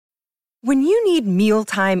When you need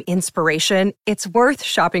mealtime inspiration, it's worth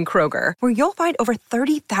shopping Kroger, where you'll find over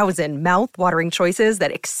 30,000 mouth-watering choices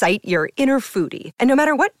that excite your inner foodie. And no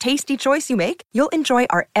matter what tasty choice you make, you'll enjoy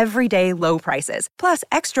our everyday low prices, plus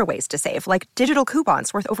extra ways to save, like digital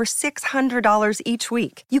coupons worth over $600 each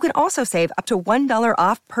week. You can also save up to $1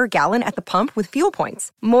 off per gallon at the pump with fuel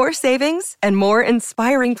points. More savings and more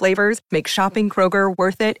inspiring flavors make shopping Kroger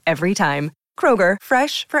worth it every time. Kroger,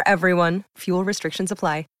 fresh for everyone. Fuel restrictions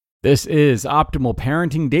apply. This is Optimal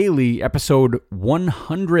Parenting Daily, episode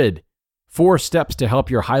 100, 4 Steps to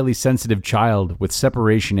Help Your Highly Sensitive Child with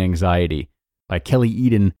Separation Anxiety by Kelly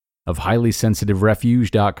Eden of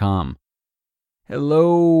HighlySensitiveRefuge.com.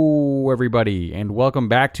 Hello, everybody, and welcome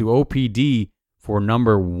back to OPD for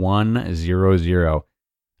number 100.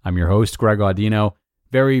 I'm your host, Greg Audino.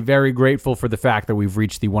 Very, very grateful for the fact that we've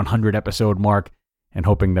reached the 100 episode mark and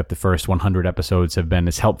hoping that the first 100 episodes have been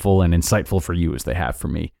as helpful and insightful for you as they have for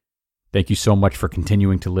me. Thank you so much for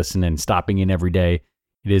continuing to listen and stopping in every day.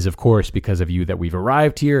 It is, of course, because of you that we've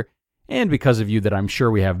arrived here, and because of you that I'm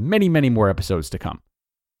sure we have many, many more episodes to come.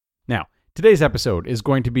 Now, today's episode is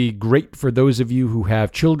going to be great for those of you who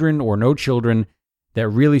have children or no children that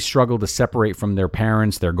really struggle to separate from their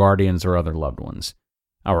parents, their guardians, or other loved ones.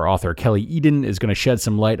 Our author, Kelly Eden, is going to shed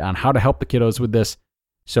some light on how to help the kiddos with this.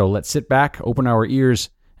 So let's sit back, open our ears,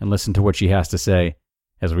 and listen to what she has to say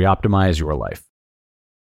as we optimize your life.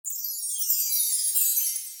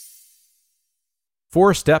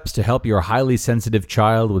 4 Steps to Help Your Highly Sensitive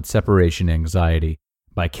Child with Separation Anxiety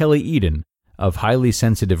by Kelly Eden of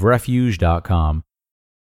HighlySensitiveRefuge.com.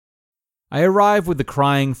 I arrive with the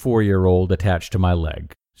crying 4-year-old attached to my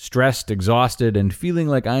leg, stressed, exhausted, and feeling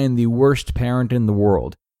like I am the worst parent in the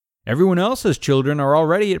world. Everyone else's children are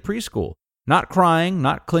already at preschool, not crying,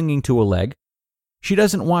 not clinging to a leg. She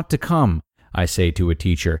doesn't want to come, I say to a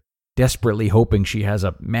teacher, desperately hoping she has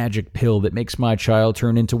a magic pill that makes my child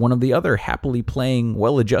turn into one of the other happily playing,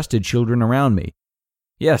 well-adjusted children around me.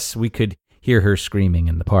 Yes, we could hear her screaming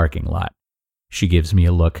in the parking lot. She gives me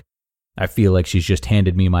a look. I feel like she's just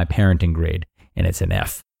handed me my parenting grade, and it's an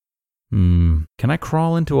F. Can I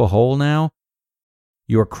crawl into a hole now?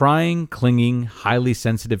 Your crying, clinging, highly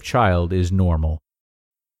sensitive child is normal.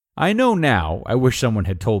 I know now, I wish someone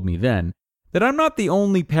had told me then, that I'm not the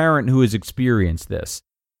only parent who has experienced this.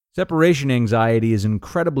 Separation anxiety is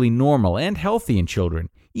incredibly normal and healthy in children,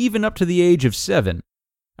 even up to the age of 7.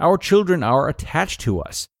 Our children are attached to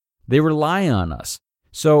us. They rely on us.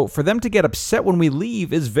 So for them to get upset when we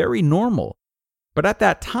leave is very normal. But at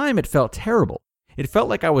that time, it felt terrible. It felt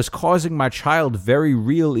like I was causing my child very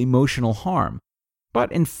real emotional harm.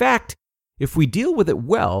 But in fact, if we deal with it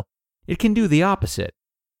well, it can do the opposite.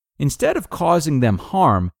 Instead of causing them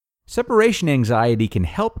harm, separation anxiety can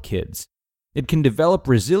help kids. It can develop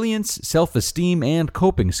resilience, self-esteem, and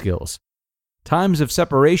coping skills. Times of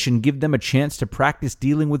separation give them a chance to practice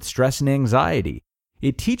dealing with stress and anxiety.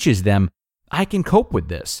 It teaches them, I can cope with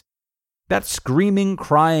this. That screaming,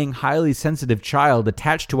 crying, highly sensitive child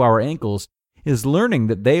attached to our ankles is learning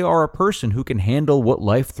that they are a person who can handle what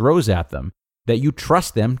life throws at them, that you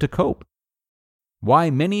trust them to cope. Why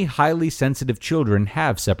many highly sensitive children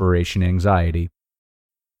have separation anxiety.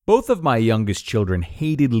 Both of my youngest children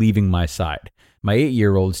hated leaving my side. My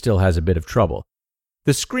 8-year-old still has a bit of trouble.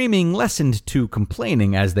 The screaming lessened to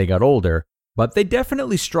complaining as they got older, but they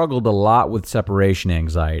definitely struggled a lot with separation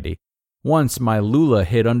anxiety. Once, my Lula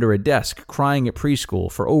hid under a desk crying at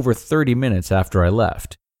preschool for over 30 minutes after I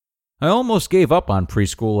left. I almost gave up on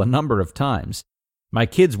preschool a number of times. My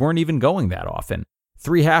kids weren't even going that often,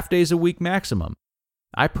 3 half-days a week maximum.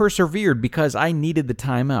 I persevered because I needed the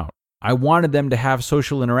time out. I wanted them to have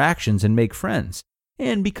social interactions and make friends,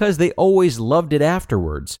 and because they always loved it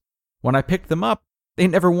afterwards. When I picked them up, they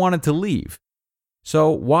never wanted to leave. So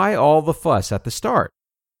why all the fuss at the start?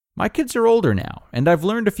 My kids are older now, and I've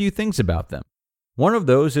learned a few things about them. One of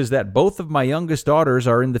those is that both of my youngest daughters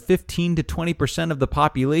are in the 15 to 20% of the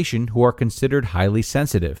population who are considered highly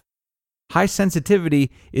sensitive. High sensitivity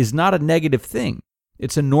is not a negative thing.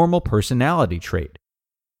 It's a normal personality trait.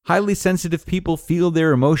 Highly sensitive people feel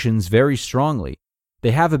their emotions very strongly. They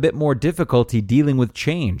have a bit more difficulty dealing with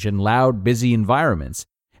change in loud, busy environments,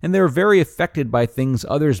 and they're very affected by things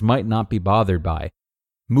others might not be bothered by.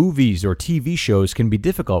 Movies or TV shows can be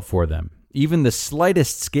difficult for them. Even the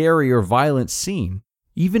slightest scary or violent scene,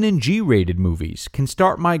 even in G-rated movies, can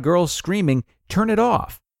start my girls screaming, "Turn it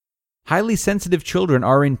off." Highly sensitive children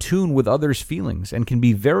are in tune with others' feelings and can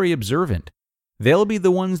be very observant. They'll be the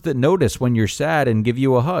ones that notice when you're sad and give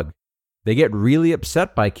you a hug. They get really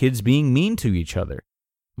upset by kids being mean to each other.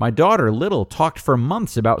 My daughter, Little, talked for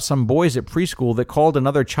months about some boys at preschool that called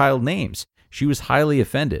another child names. She was highly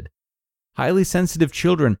offended. Highly sensitive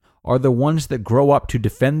children are the ones that grow up to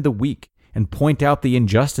defend the weak and point out the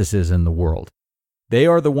injustices in the world. They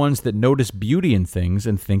are the ones that notice beauty in things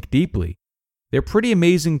and think deeply. They're pretty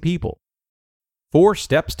amazing people. 4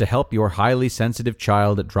 steps to help your highly sensitive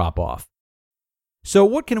child at drop-off. So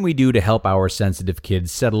what can we do to help our sensitive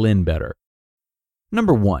kids settle in better?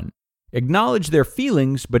 Number 1, acknowledge their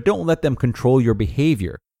feelings, but don't let them control your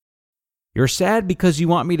behavior. You're sad because you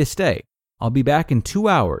want me to stay. I'll be back in 2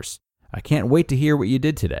 hours. I can't wait to hear what you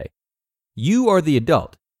did today. You are the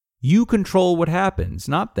adult. You control what happens,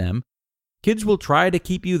 not them. Kids will try to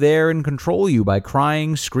keep you there and control you by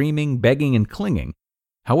crying, screaming, begging, and clinging.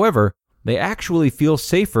 However, they actually feel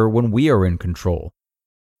safer when we are in control.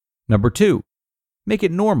 Number 2, make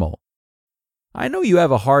it normal. I know you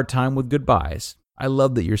have a hard time with goodbyes. I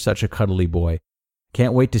love that you're such a cuddly boy.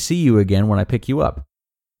 Can't wait to see you again when I pick you up.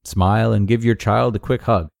 Smile and give your child a quick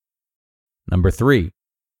hug. Number 3,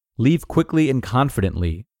 leave quickly and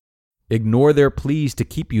confidently. Ignore their pleas to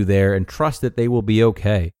keep you there and trust that they will be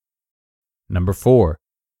okay. Number 4,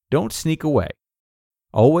 don't sneak away.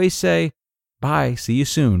 Always say, bye, see you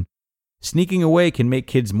soon. Sneaking away can make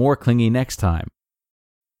kids more clingy next time.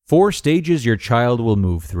 4 stages your child will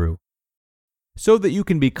move through. So that you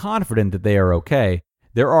can be confident that they are okay,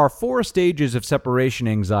 there are 4 stages of separation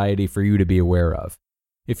anxiety for you to be aware of.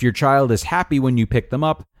 If your child is happy when you pick them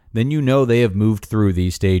up, then you know they have moved through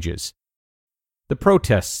these stages. The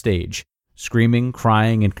protest stage, screaming,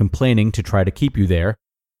 crying, and complaining to try to keep you there.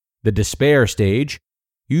 The despair stage,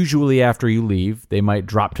 usually after you leave, they might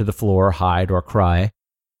drop to the floor, hide, or cry.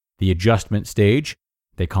 The adjustment stage,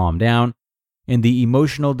 they calm down. And the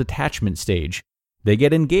emotional detachment stage, they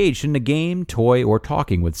get engaged in a game, toy, or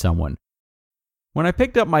talking with someone. When I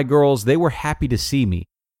picked up my girls, they were happy to see me.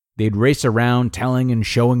 They'd race around telling and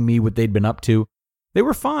showing me what they'd been up to. They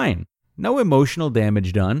were fine. No emotional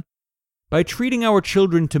damage done. By treating our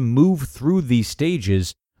children to move through these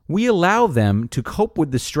stages, we allow them to cope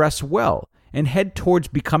with the stress well and head towards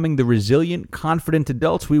becoming the resilient, confident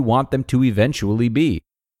adults we want them to eventually be.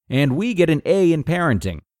 And we get an A in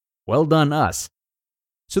parenting. Well done, us.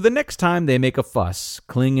 So the next time they make a fuss,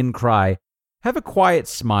 cling, and cry, have a quiet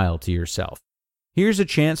smile to yourself. Here's a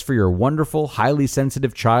chance for your wonderful, highly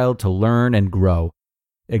sensitive child to learn and grow.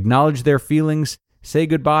 Acknowledge their feelings, say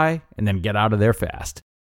goodbye, and then get out of there fast.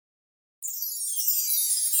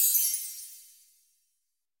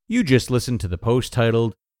 You just listened to the post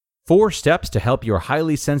titled, 4 Steps to Help Your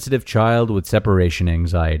Highly Sensitive Child with Separation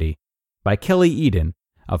Anxiety by Kelly Eden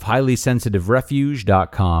of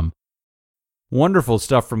HighlySensitiveRefuge.com. Wonderful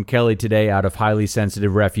stuff from Kelly today out of Highly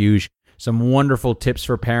Sensitive Refuge. Some wonderful tips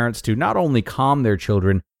for parents to not only calm their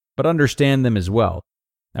children, but understand them as well.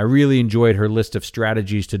 I really enjoyed her list of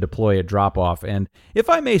strategies to deploy at drop-off, and if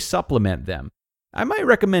I may supplement them, I might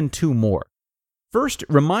recommend 2 more. First,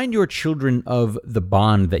 remind your children of the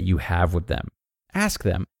bond that you have with them. Ask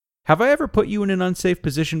them, have I ever put you in an unsafe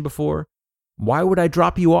position before? Why would I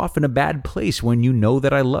drop you off in a bad place when you know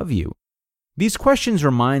that I love you? These questions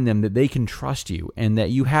remind them that they can trust you and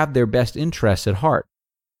that you have their best interests at heart.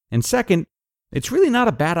 And second, it's really not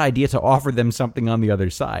a bad idea to offer them something on the other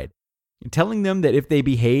side. Telling them that if they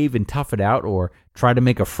behave and tough it out or try to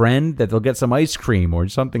make a friend, that they'll get some ice cream or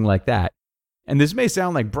something like that. And this may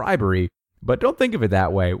sound like bribery, but don't think of it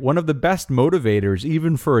that way. One of the best motivators,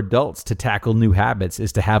 even for adults, to tackle new habits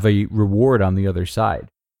is to have a reward on the other side.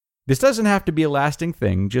 This doesn't have to be a lasting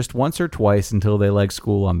thing, just once or twice until they like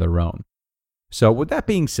school on their own. So with that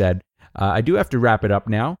being said, I do have to wrap it up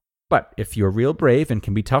now, but if you're real brave and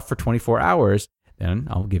can be tough for 24 hours, then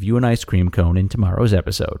I'll give you an ice cream cone in tomorrow's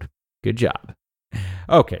episode. Good job.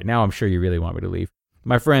 Okay, now I'm sure you really want me to leave.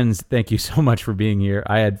 My friends, thank you so much for being here.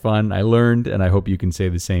 I had fun, I learned, and I hope you can say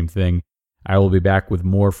the same thing. I will be back with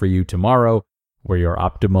more for you tomorrow, where your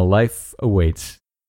optimal life awaits.